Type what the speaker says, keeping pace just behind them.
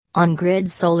On-grid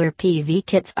solar PV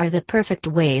kits are the perfect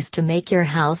ways to make your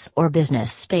house or business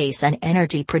space an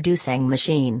energy-producing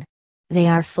machine. They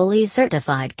are fully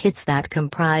certified kits that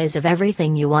comprise of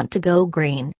everything you want to go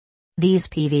green. These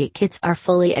PV kits are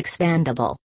fully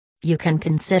expandable. You can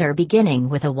consider beginning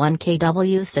with a 1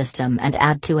 kW system and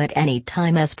add to it any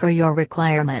time as per your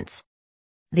requirements.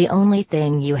 The only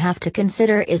thing you have to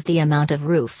consider is the amount of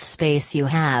roof space you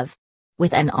have.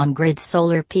 With an on-grid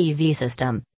solar PV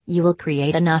system, you will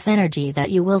create enough energy that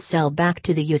you will sell back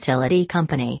to the utility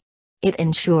company. It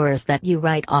ensures that you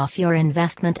write off your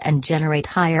investment and generate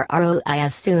higher ROI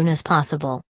as soon as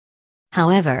possible.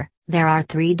 However, there are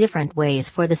 3 different ways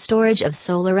for the storage of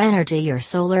solar energy your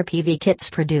solar PV kits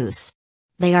produce.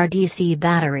 They are DC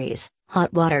batteries,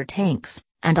 hot water tanks,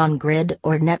 and on-grid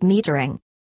or net metering.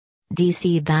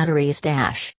 DC batteries.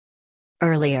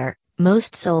 Earlier,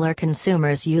 most solar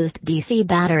consumers used DC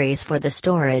batteries for the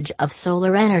storage of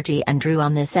solar energy and drew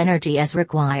on this energy as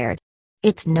required.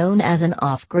 It's known as an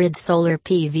off-grid solar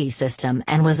PV system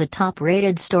and was a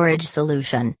top-rated storage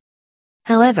solution.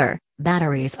 However,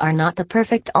 batteries are not the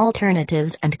perfect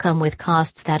alternatives and come with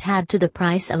costs that add to the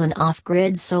price of an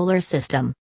off-grid solar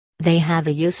system. They have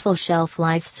a useful shelf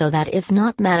life so that if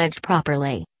not managed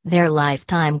properly, their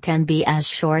lifetime can be as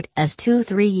short as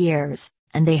 2-3 years,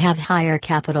 and they have higher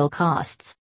capital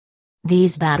costs.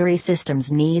 These battery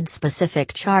systems need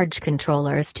specific charge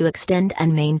controllers to extend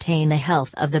and maintain the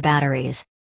health of the batteries.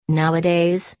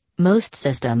 Nowadays, most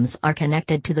systems are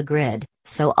connected to the grid,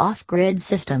 so off-grid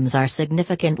systems are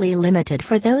significantly limited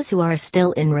for those who are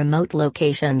still in remote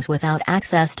locations without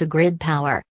access to grid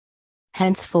power.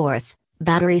 Henceforth,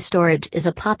 battery storage is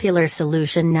a popular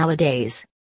solution nowadays.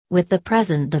 With the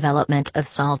present development of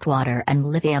saltwater and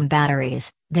lithium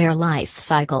batteries, their life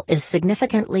cycle is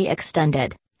significantly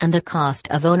extended, and the cost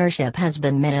of ownership has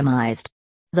been minimized.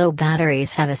 Though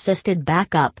batteries have assisted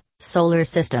backup, solar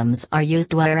systems are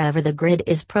used wherever the grid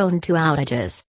is prone to outages.